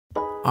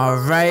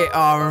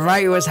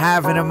Alright, what's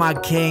happening, my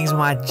kings,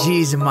 my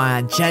G's, and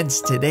my gents?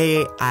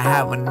 Today, I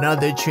have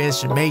another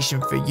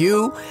transformation for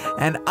you,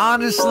 and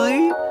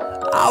honestly,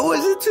 I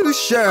wasn't too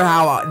sure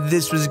how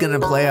this was gonna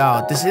play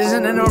out. This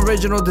isn't an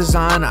original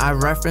design. I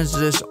referenced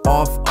this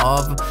off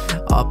of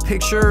a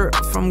picture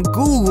from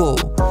Google.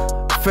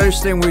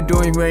 First thing we're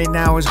doing right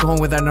now is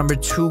going with our number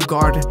 2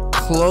 guard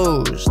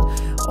closed.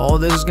 All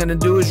this is gonna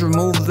do is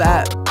remove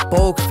that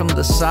bulk from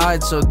the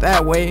side, so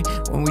that way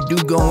when we do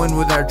go in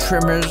with our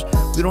trimmers,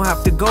 we don't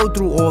have to go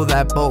through all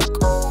that bulk.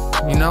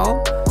 You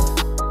know,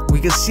 we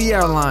can see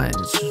our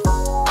lines.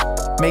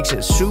 Makes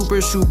it super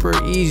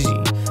easy.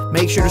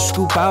 Make sure to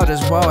scoop out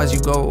as well as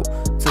you go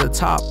to the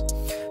top.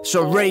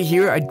 So right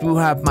here I do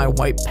have my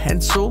white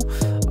pencil.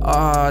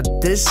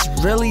 This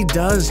really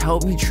does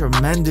help me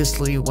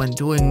tremendously when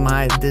doing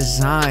my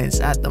designs.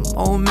 At the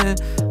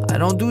moment, I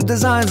don't do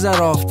designs that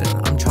often.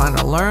 I'm trying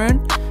to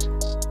learn,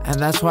 and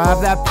that's why I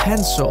have that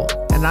pencil.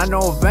 And I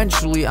know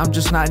eventually I'm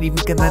just not even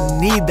gonna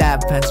need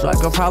that pencil. I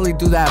could probably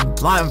do that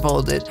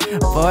blindfolded,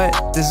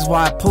 but this is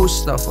why I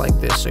post stuff like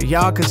this, so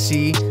y'all can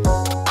see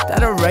that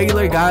a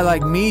regular guy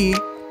like me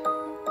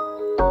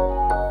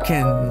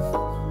can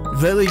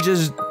really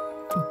just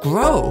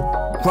grow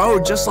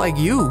just like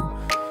you.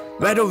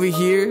 Right over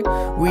here,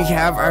 we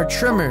have our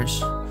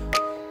trimmers.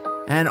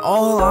 And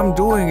all I'm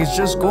doing is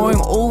just going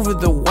over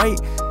the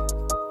white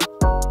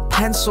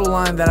pencil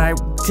line that I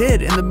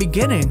did in the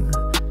beginning.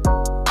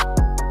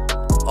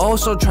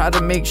 Also try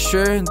to make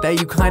sure that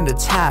you kind of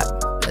tap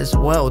as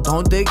well.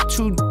 Don't dig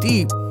too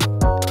deep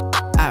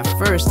at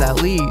first,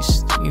 at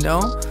least, you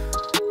know?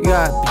 You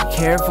gotta be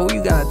careful,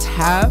 you gotta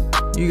tap,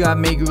 you gotta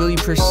make really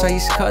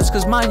precise cuts,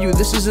 because mind you,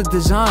 this is a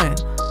design.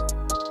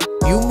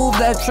 You move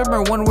that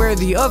trimmer one way or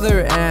the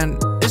other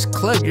and it's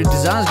clipped. Your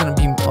design's gonna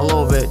be a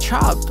little bit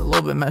chopped, a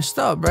little bit messed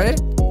up, right?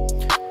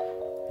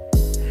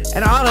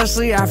 And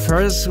honestly, at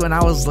first when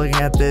I was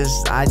looking at this,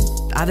 I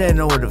didn't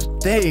know what to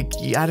think.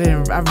 I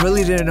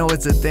really didn't know what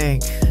to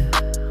think.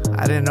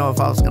 I didn't know if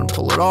I was gonna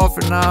pull it off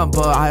or not,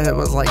 but I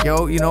was like,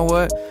 yo, you know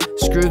what?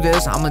 Screw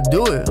this, I'm gonna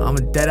do it. I'm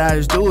gonna dead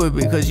ass do it,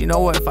 because you know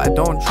what? If I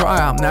don't try,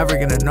 I'm never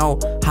gonna know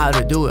how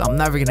to do it. I'm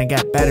never gonna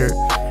get better.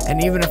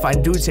 And even if I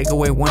do take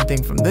away one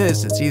thing from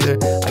this, it's either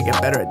I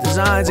get better at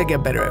designs, I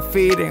get better at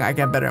fading, I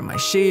get better at my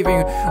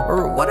shaving,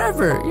 or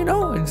whatever, you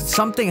know?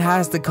 Something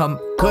has to come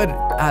good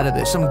out of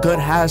this. Some good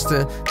has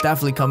to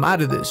definitely come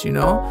out of this, you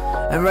know?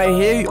 And right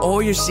here,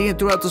 all you're seeing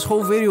throughout this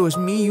whole video is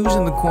me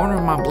using the corner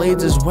of my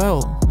blades as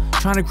well.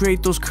 Trying to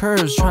create those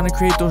curves, trying to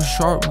create those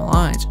sharp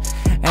lines.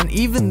 And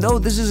even though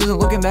this isn't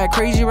looking that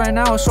crazy right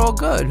now, it's all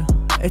good.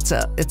 It's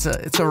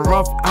a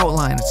rough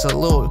outline. It's a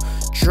little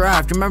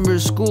draft. Remember in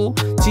school,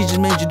 teachers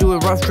made you do a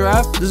rough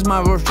draft? This is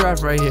my rough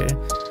draft right here.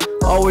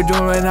 All we're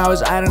doing right now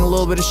is adding a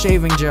little bit of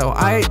shaving gel.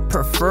 I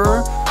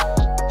prefer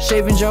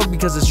shaving gel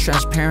because it's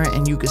transparent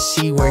and you can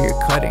see where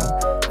you're cutting.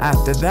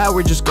 After that,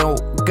 we're just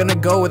gonna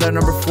go with our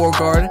number 4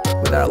 guard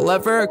with our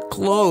lever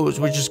closed.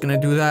 We're just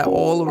gonna do that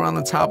all around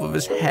the top of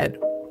his head.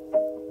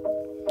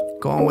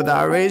 Going with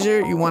our razor,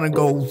 you want to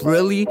go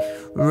really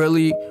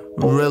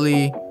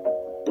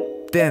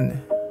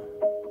thin.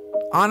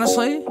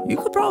 Honestly, you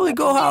could probably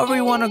go however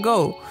you want to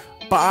go,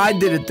 but I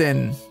did it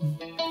thin.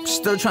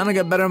 Still trying to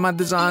get better at my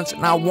designs,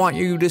 and I want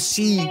you to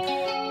see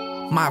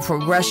my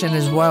progression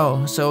as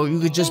well, so you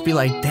could just be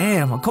like,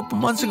 damn, a couple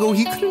months ago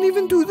he couldn't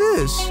even do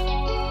this,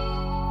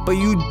 but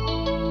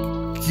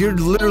you're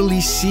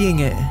literally seeing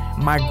it,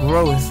 my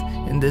growth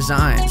in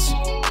designs.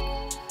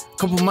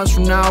 Couple months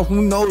from now,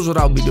 who knows what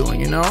I'll be doing,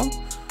 you know?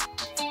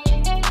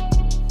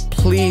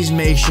 Please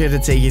make sure to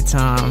take your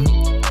time.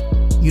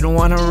 You don't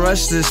want to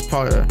rush this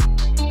part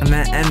and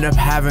then end up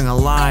having a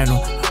line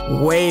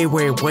way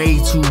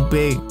too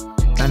big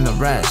than the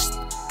rest.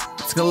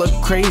 It's gonna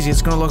look crazy.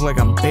 It's gonna look like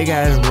a big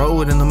ass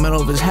road in the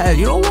middle of his head.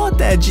 You don't want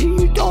that, G.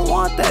 You don't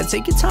want that.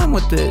 Take your time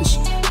with this.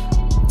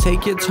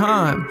 Take your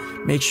time.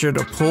 Make sure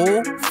to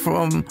pull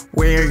from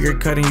where you're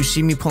cutting. You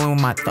see me pulling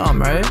with my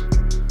thumb, right?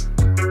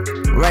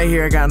 Right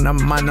here I got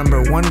my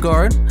number 1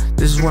 guard.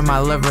 This is where my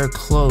lever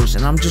closed,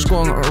 and I'm just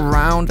going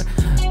around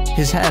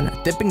his head,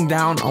 dipping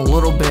down a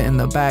little bit in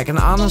the back. And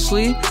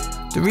honestly,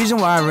 the reason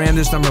why I ran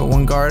this number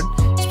 1 guard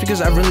is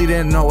because I really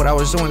didn't know what I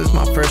was doing. This is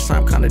my first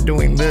time kind of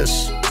doing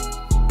this.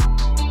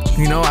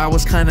 You know, I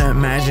was kind of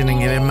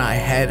imagining it in my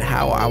head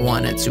how I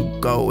wanted to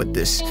go with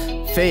this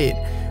fade.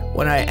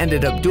 What I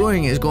ended up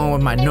doing is going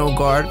with my no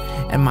guard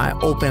and my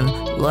open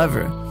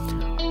lever.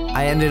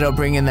 I ended up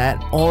bringing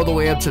that all the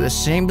way up to the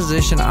same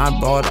position I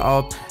brought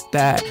up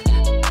that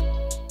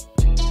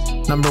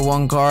number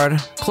 1 guard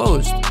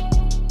closed,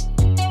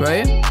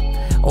 right?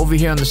 Over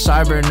here on the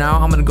sideburn now,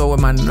 I'm gonna go with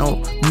my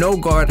no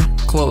guard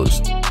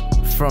closed.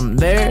 From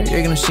there,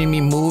 you're gonna see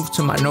me move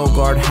to my no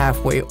guard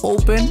halfway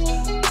open,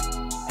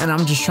 and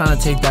I'm just trying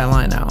to take that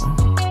line out.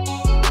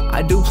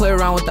 I do play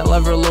around with that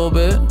lever a little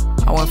bit.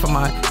 I went from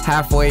my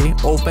halfway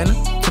open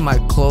to my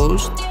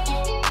closed.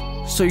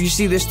 So you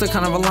see there's still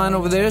kind of a line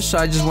over there, so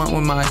I just went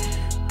with my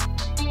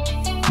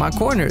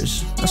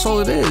corners. That's all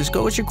it is.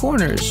 Go with your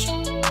corners.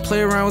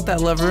 Play around with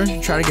that lever,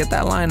 try to get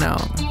that line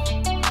out.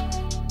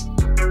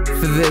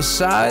 For this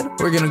side,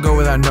 we're gonna go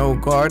with our no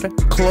guard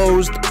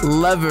closed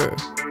lever.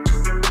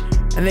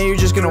 And then you're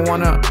just gonna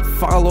wanna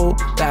follow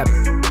that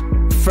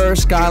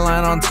first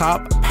guideline on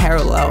top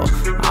parallel.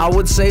 I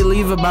would say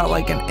leave about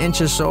like an inch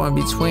or so in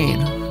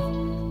between.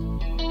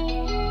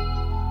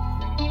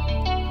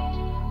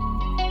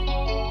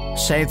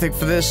 Same thing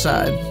for this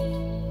side.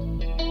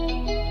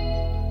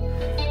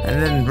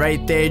 And then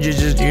right there,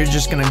 you're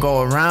just gonna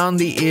go around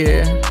the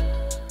ear,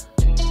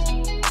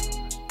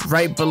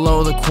 right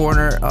below the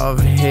corner of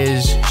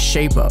his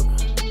shape up,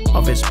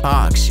 of his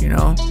box, you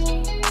know?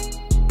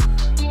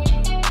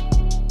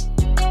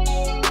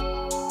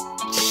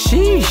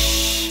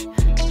 Sheesh.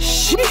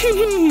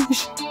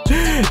 Sheesh.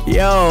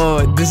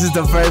 Yo, this is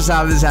the first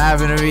time this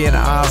happened to me, and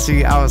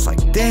honestly, I was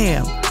like,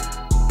 damn.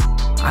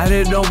 I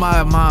didn't know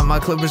my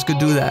clippers could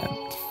do that.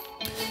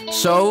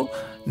 So,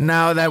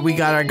 now that we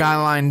got our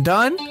guideline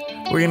done,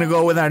 we're gonna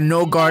go with our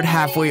no guard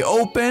halfway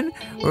open.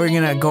 We're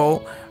gonna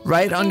go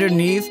right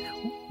underneath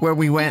where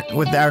we went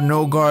with our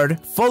no guard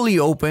fully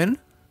open.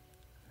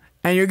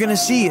 And you're gonna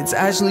see it's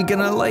actually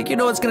gonna, like, you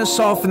know, it's gonna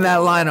soften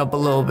that line up a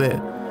little bit.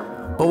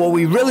 But what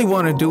we really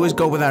wanna do is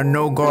go with our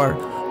no guard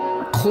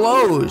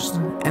closed.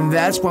 And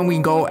that's when we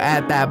go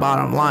at that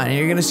bottom line. And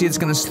you're gonna see it's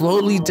gonna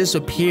slowly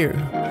disappear.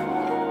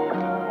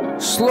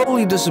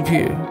 Slowly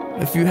disappear.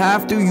 If you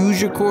have to,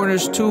 use your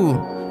corners too,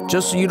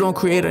 just so you don't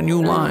create a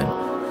new line.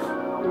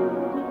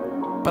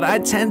 But I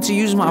tend to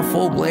use my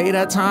full blade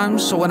at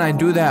times, so when I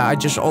do that, I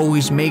just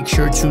always make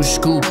sure to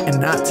scoop and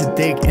not to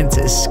dig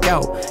into his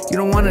scalp. You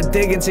don't want to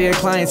dig into your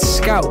client's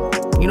scalp.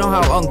 You know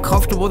how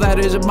uncomfortable that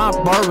is? If my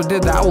barber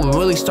did that, I would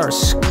really start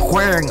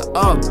squaring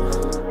up.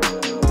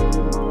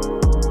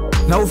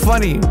 No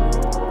funny.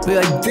 Be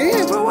like,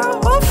 damn, bro, why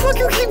the fuck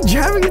you keep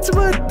jabbing into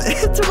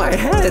my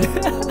head?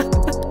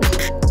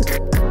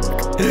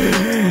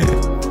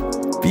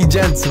 Be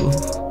gentle.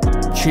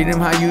 Treat him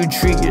how you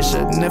treat your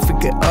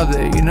significant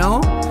other, you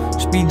know?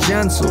 Just be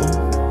gentle.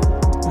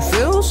 You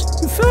feels?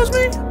 You feels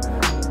me?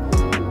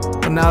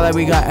 But now that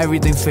we got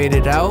everything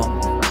faded out,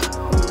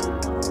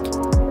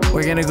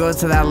 we're gonna go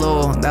to that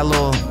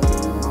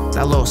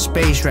little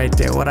space right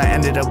there. What I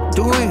ended up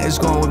doing is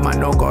going with my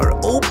no guard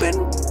open,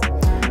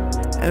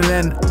 and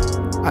then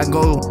I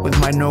go with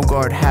my no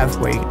guard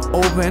halfway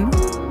open.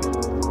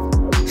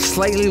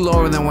 Slightly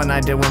lower than when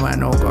I did with my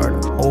no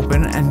guard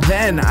open, and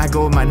then I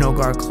go with my no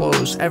guard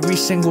closed. Every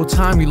single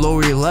time you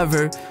lower your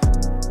lever,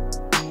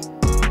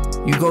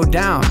 you go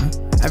down.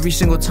 Every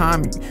single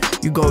time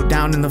you go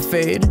down in the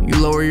fade, you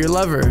lower your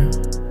lever.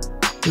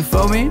 You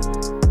feel me?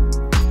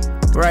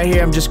 Right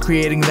here, I'm just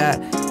creating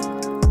that.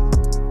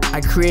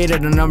 I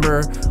created a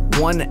number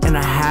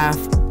 1.5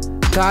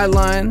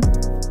 guideline,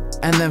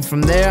 and then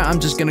from there, I'm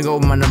just gonna go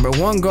with my number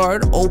 1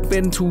 guard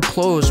open to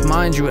close.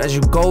 Mind you, as you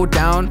go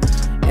down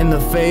in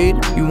the fade,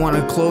 you want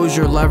to close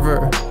your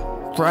lever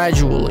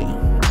gradually,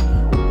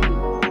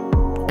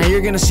 and you're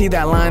gonna see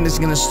that line is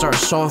gonna start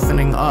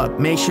softening up.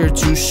 Make sure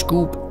to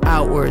scoop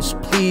outwards.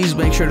 Please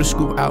make sure to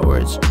scoop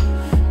outwards.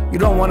 You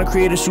don't want to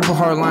create a super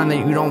hard line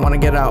that you don't want to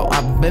get out.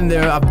 I've been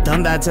there. I've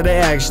done that today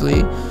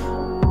actually,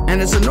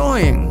 and it's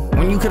annoying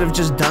when you could have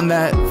just done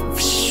that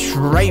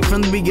right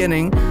from the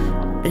beginning,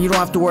 and you don't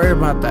have to worry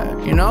about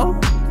that. You know,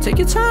 take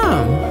your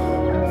time.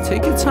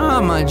 Take your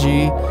time, my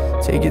G.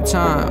 Take your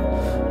time.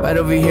 Right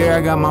over here,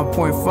 I got my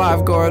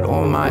 0.5 guard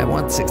on my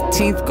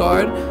 1/16th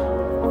guard.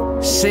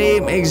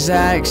 Same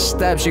exact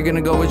steps. You're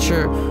gonna go with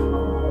your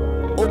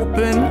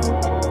open,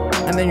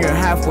 and then you're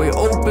halfway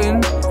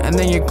open, and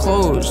then you're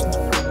closed.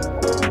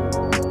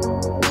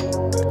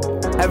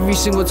 Every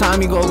single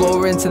time you go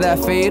lower into that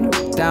fade,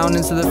 down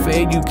into the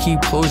fade, you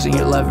keep closing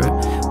your lever.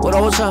 What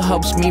also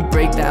helps me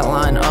break that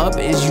line up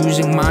is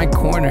using my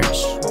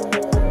corners.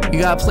 You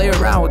gotta play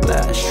around with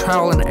that. It's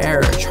trial and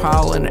error,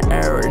 trial and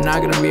error. You're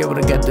not gonna be able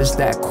to get this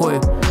that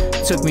quick.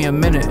 It took me a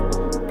minute,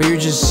 but you're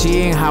just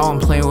seeing how I'm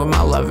playing with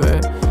my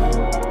lever.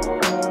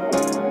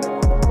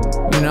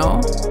 You know?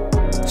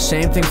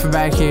 Same thing for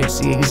back here. It's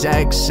the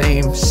exact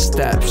same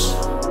steps.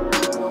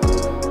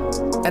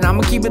 And I'm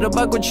gonna keep it a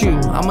buck with you.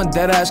 I'm gonna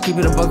dead ass keep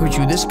it a buck with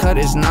you. This cut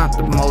is not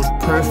the most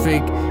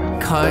perfect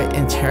cut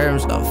in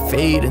terms of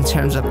fade, in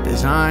terms of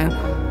design.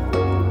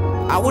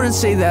 I wouldn't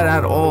say that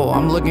at all.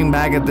 I'm looking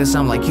back at this,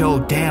 I'm like, yo,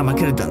 damn, I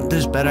could have done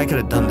this better, I could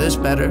have done this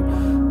better.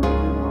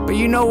 But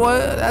you know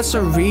what? That's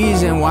the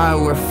reason why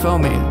we're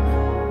filming.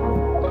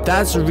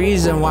 That's the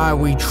reason why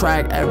we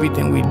track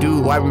everything we do,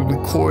 why we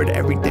record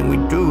everything we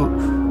do.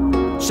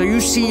 So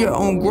you see your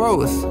own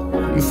growth.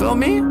 You feel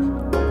me?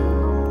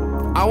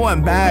 I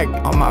went back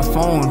on my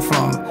phone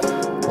from,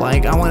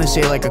 like, I want to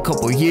say like a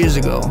couple years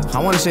ago. I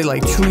want to say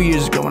like 2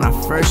 years ago when I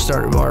first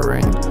started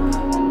barbering.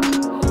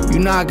 You're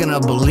not gonna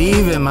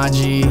believe it, my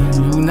G.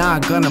 You're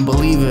not gonna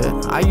believe it.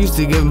 I used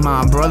to give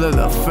my brother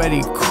the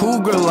Freddy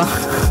Krueger line.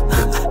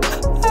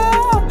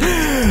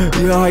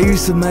 Yo, I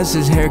used to mess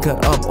his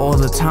haircut up all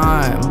the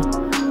time.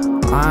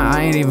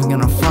 I ain't even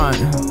gonna front.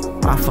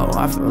 I feel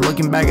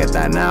looking back at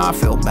that now, I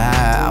feel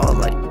bad. I was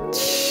like,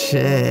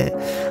 shit.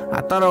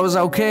 I thought I was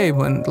okay,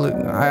 but look,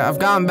 I've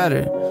gotten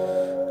better.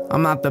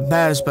 I'm not the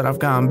best, but I've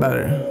gotten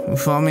better. You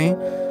feel me?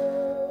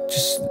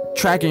 Just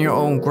tracking your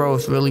own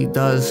growth really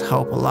does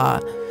help a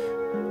lot.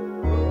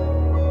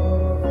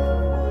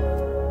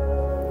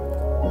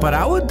 But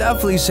I would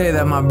definitely say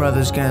that my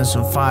brother's getting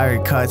some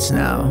fire cuts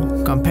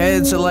now.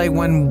 Compared to like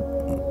when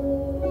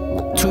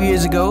 2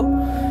 years ago,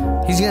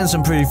 he's getting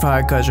some pretty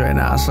fire cuts right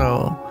now.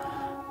 So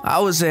I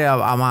would say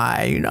I'm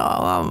high, you know,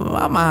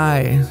 I'm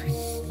high.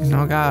 You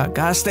know,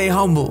 gotta stay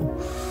humble.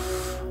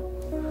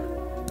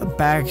 The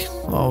back,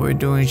 all we're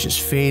doing is just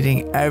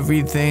fading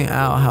everything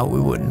out how we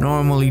would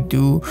normally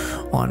do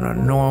on a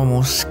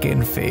normal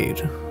skin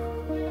fade.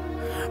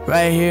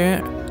 Right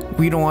here,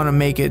 we don't want to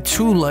make it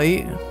too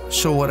light,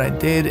 so what I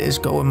did is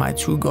go with my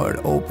 2-guard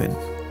open.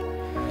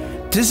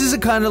 This is a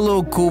kind of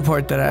little cool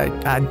part that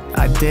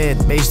I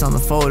did based on the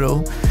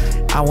photo.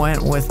 I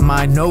went with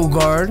my no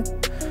guard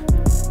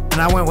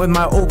and I went with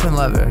my open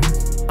lever.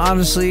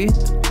 Honestly,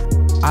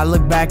 I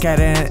look back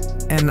at it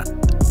and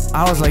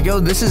I was like, yo,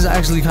 this is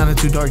actually kind of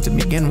too dark to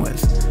begin with.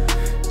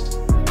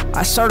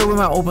 I started with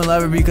my open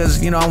lever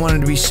because, you know, I wanted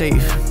to be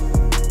safe.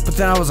 But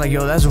then I was like,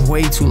 yo, that's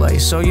way too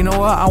light. So you know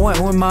what? I went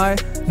with my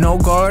no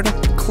guard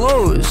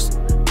closed.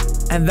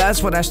 And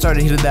that's what I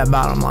started hitting that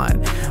bottom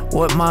line.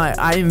 What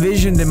I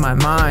envisioned in my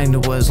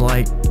mind was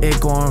like it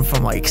going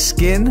from like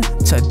skin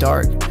to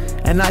dark.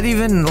 And not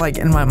even like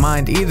in my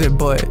mind either,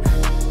 but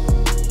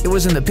it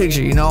was in the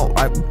picture, you know?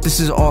 This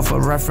is off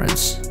of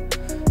reference.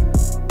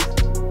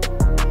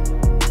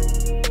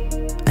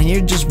 And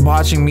you're just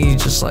watching me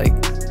just like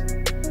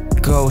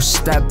go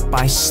step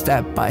by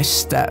step by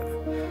step.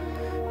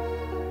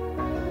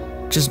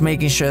 Just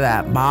making sure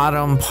that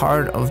bottom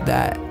part of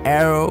that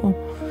arrow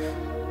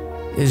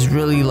is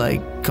really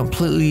like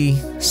completely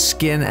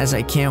skin as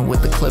I can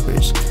with the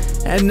clippers.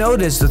 And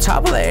notice the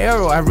top of the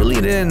arrow, I really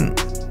didn't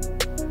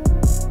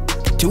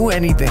do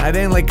anything. I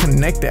didn't like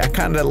connect it. I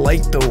kind of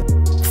liked the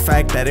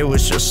fact that it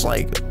was just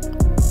like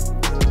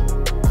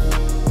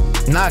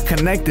not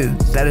connected,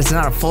 that it's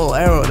not a full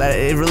arrow, that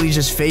it really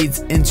just fades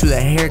into the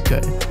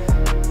haircut.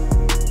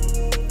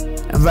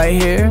 And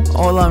right here,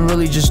 all I'm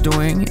really just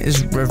doing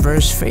is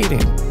reverse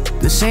fading.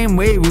 The same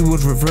way we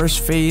would reverse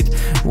fade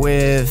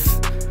with,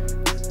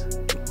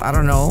 I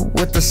don't know,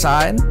 with the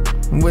side,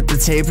 with the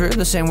taper,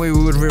 the same way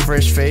we would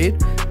reverse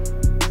fade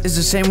is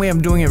the same way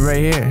I'm doing it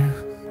right here.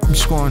 I'm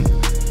just going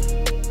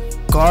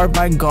guard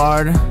by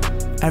guard,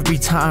 every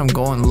time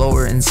going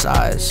lower in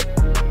size.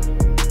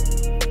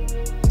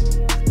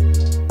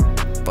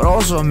 But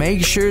also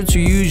make sure to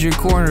use your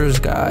corners,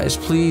 guys.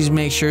 Please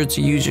make sure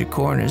to use your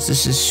corners.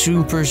 This is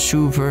super,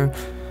 super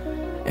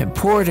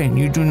important.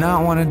 You do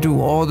not want to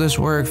do all this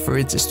work for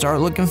it to start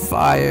looking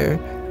fire.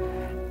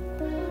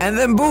 And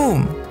then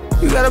boom,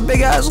 you got a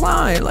big ass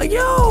line. Like,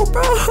 yo,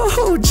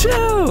 bro,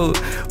 chill.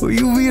 What do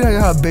you mean I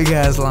got a big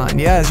ass line?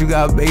 Yes, you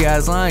got a big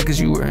ass line because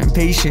you were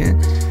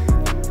impatient.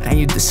 And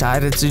you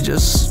decided to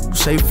just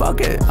say,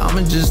 fuck it. I'm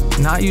going to just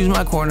not use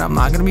my corner. I'm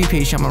not going to be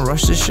patient. I'm going to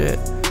rush this shit.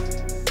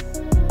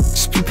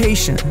 Just be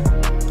patient.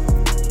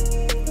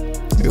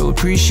 You'll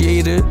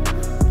appreciate it.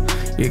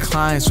 Your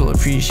clients will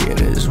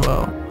appreciate it as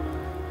well.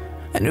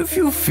 And if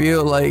you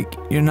feel like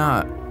you're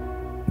not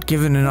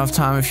given enough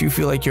time, if you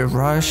feel like you're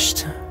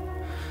rushed,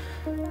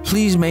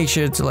 please make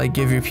sure to like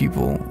give your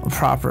people a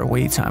proper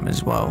wait time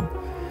as well.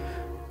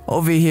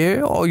 Over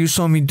here, all you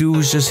saw me do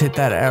was just hit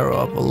that arrow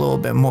up a little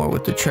bit more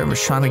with the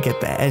trimmers, trying to get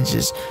the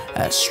edges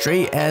as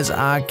straight as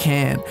I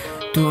can.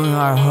 Doing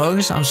our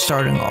hugs, I'm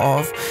starting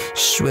off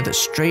with a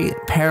straight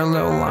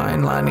parallel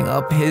line lining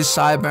up his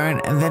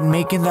sideburn and then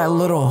making that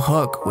little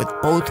hook with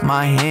both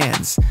my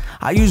hands.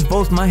 I use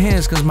both my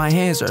hands because my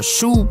hands are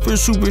super,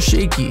 super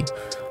shaky.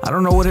 I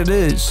don't know what it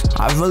is.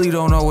 I really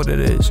don't know what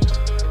it is.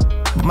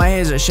 But my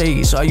hands are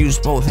shaky, so I use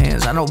both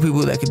hands. I know people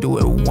that can do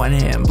it with one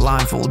hand,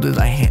 blindfolded,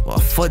 a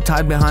foot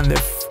tied behind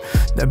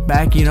their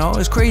back, you know?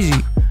 It's crazy.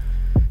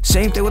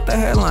 Same thing with the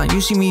hairline.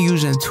 You see me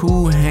using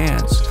 2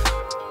 hands.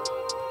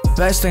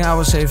 Best thing I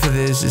would say for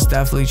this is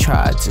definitely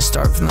try to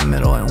start from the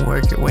middle and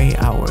work your way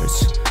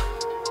outwards.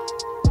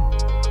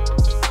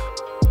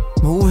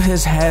 Move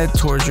his head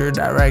towards your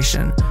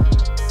direction.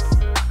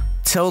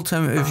 Tilt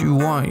him if you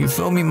want. You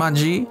feel me, my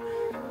G?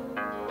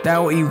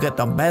 That way you get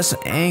the best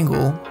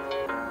angle.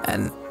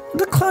 And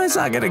the client's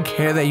not gonna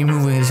care that you're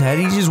moving his head.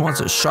 He just wants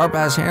a sharp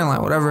ass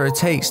hairline, whatever it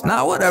takes.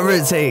 Not whatever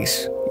it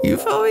takes. You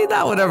feel me?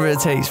 Not whatever it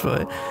takes,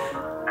 but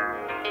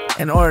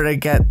in order to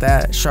get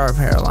that sharp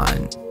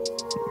hairline,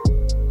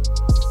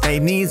 they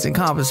need to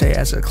compensate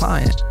as a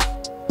client.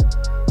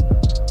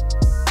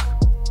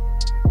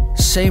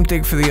 Same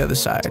thing for the other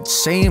side.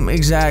 Same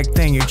exact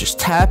thing. You're just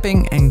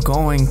tapping and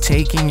going,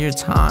 taking your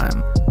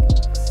time.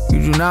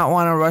 You do not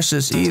want to rush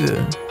this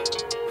either.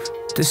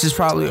 This is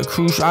probably a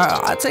crucial.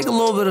 I take a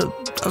little bit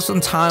of some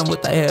time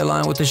with the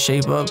hairline, with the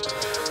shape up,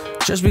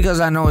 just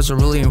because I know it's a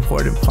really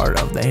important part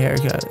of the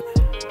haircut.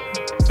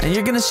 And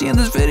you're gonna see in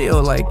this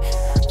video, like,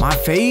 my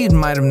fade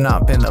might have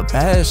not been the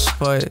best,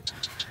 but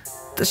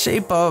the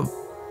shape up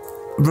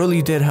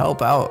really did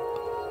help out.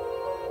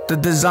 The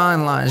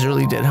design lines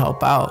really did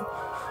help out.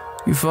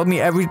 You feel me?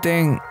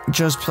 Everything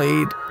just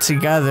played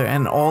together,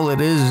 and all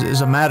it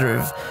is a matter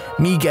of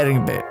me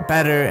getting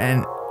better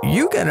and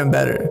you getting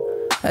better.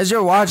 As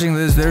you're watching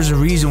this, there's a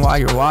reason why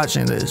you're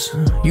watching this.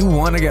 You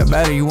want to get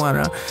better. You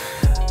want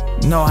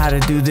to know how to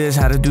do this,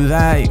 how to do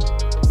that.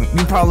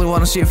 You probably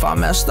want to see if I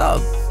messed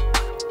up.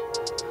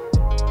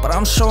 But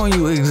I'm showing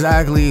you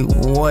exactly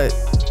what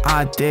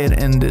I did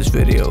in this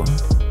video.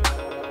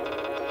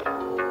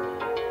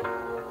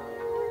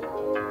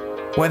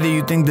 Whether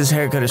you think this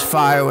haircut is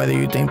fire, whether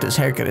you think this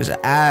haircut is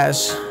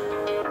ass,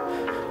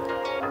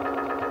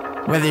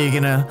 whether you're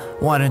gonna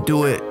want to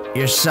do it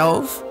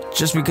yourself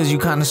just because you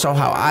kind of saw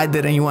how I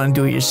did and you want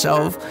to do it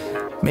yourself,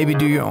 maybe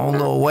do your own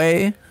little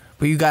way,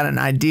 but you got an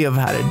idea of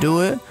how to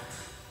do it.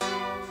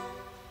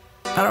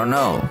 I don't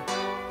know.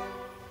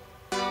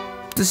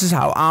 This is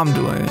how I'm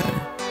doing it.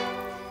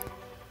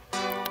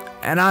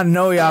 And I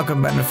know y'all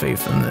can benefit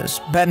from this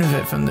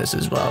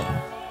as well.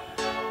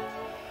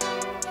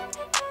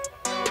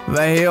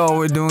 But here all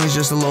we're doing is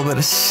just a little bit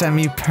of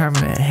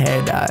semi-permanent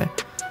hair dye.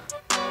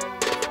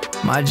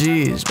 My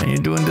G's, when you're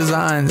doing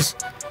designs,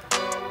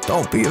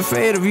 don't be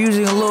afraid of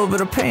using a little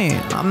bit of paint.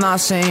 I'm not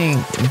saying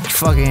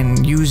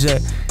fucking use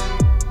it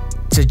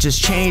to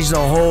just change the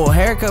whole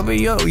haircut, but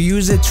yo,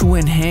 use it to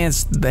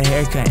enhance the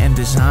haircut and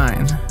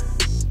design.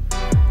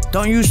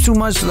 Don't use too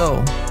much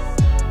though.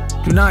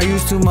 Do not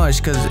use too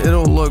much, because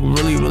it'll look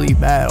really, really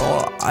bad.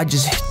 Or I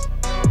just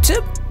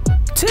tip.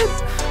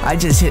 I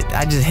just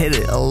hit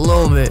it a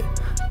little bit,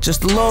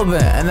 just a little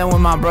bit, and then with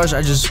my brush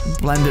I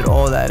just blended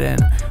all that in,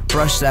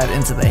 brush that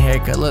into the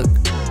haircut. Look,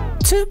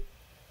 tip.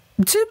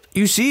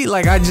 You see,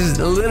 like I just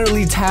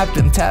literally tapped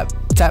and tap.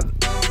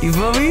 You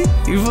feel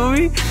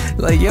me?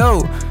 Like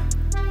yo,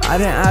 I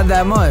didn't add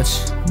that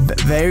much,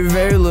 very,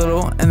 very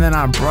little, and then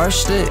I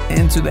brushed it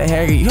into the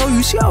haircut. Yo,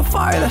 you see how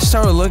fire that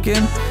started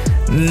looking?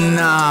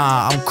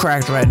 Nah, I'm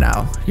cracked right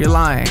now. You're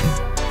lying.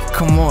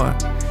 Come on.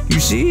 You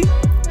see?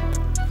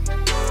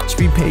 Just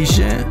be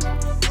patient.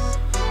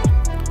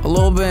 A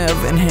little bit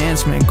of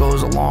enhancement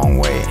goes a long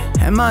way.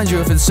 And mind you,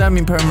 if it's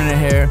semi-permanent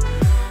hair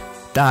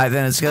dye,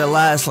 then it's gonna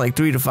last like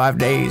 3 to 5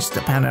 days,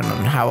 depending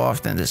on how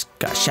often this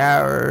got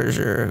showers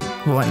or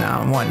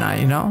whatnot,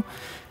 you know?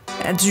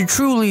 And to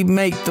truly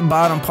make the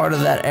bottom part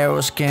of that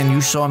arrow skin,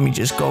 you saw me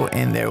just go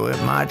in there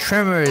with my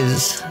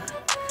trimmers.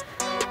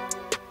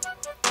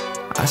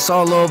 I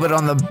saw a little bit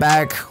on the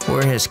back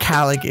where his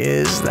calic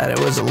is that it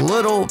was a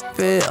little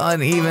bit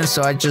uneven,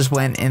 so I just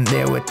went in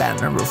there with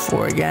that number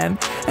 4 again.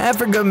 And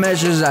for good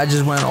measures, I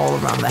just went all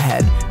around the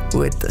head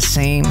with the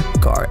same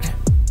guard.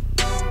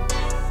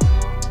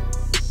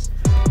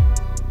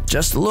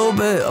 Just a little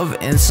bit of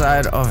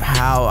insight of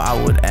how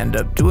I would end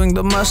up doing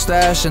the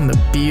mustache and the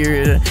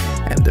beard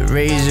and the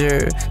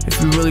razor.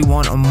 If you really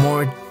want a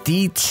more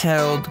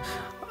detailed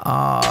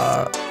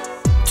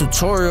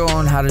tutorial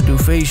on how to do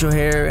facial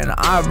hair and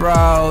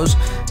eyebrows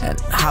and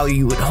how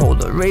you would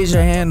hold a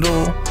razor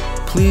handle,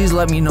 please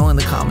let me know in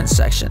the comments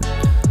section.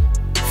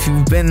 If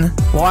you've been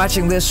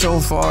watching this so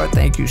far,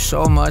 thank you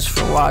so much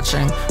for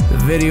watching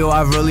the video.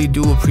 I really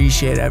do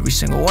appreciate every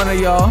single one of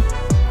y'all.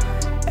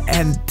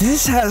 And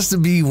this has to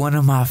be one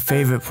of my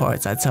favorite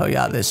parts. I tell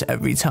y'all this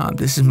every time.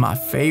 This is my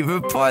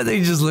favorite part.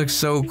 They just look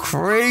so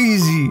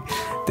crazy.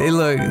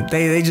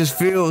 They just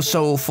feel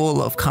so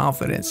full of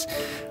confidence.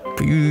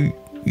 But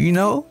you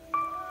know,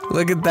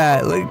 look at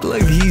that. Look,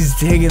 he's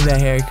digging the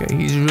haircut.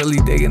 He's really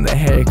digging the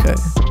haircut.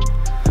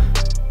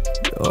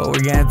 Oh, we're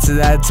getting to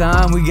that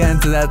time. We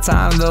getting to that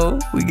time though.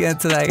 We getting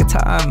to that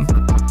time.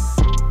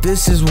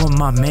 This is what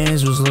my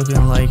man's was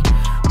looking like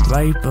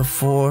right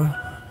before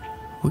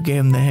we gave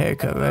him the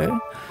haircut, right?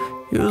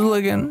 He was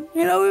looking,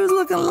 you know, he was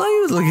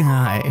looking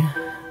high.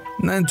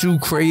 Nothing too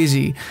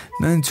crazy.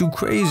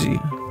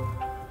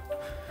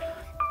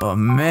 But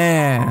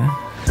man,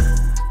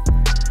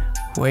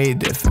 way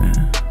different.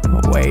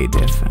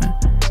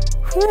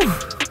 Whew.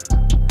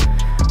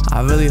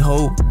 I really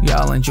hope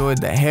y'all enjoyed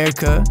the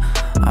haircut.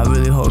 I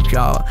really hope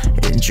y'all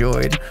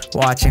enjoyed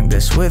watching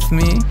this with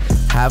me.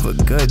 Have a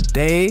good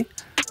day.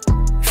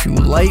 If you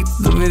liked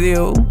the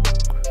video,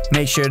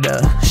 make sure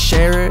to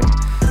share it,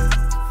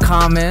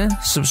 comment,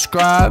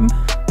 subscribe.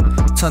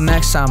 Till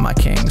next time, my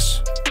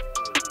kings.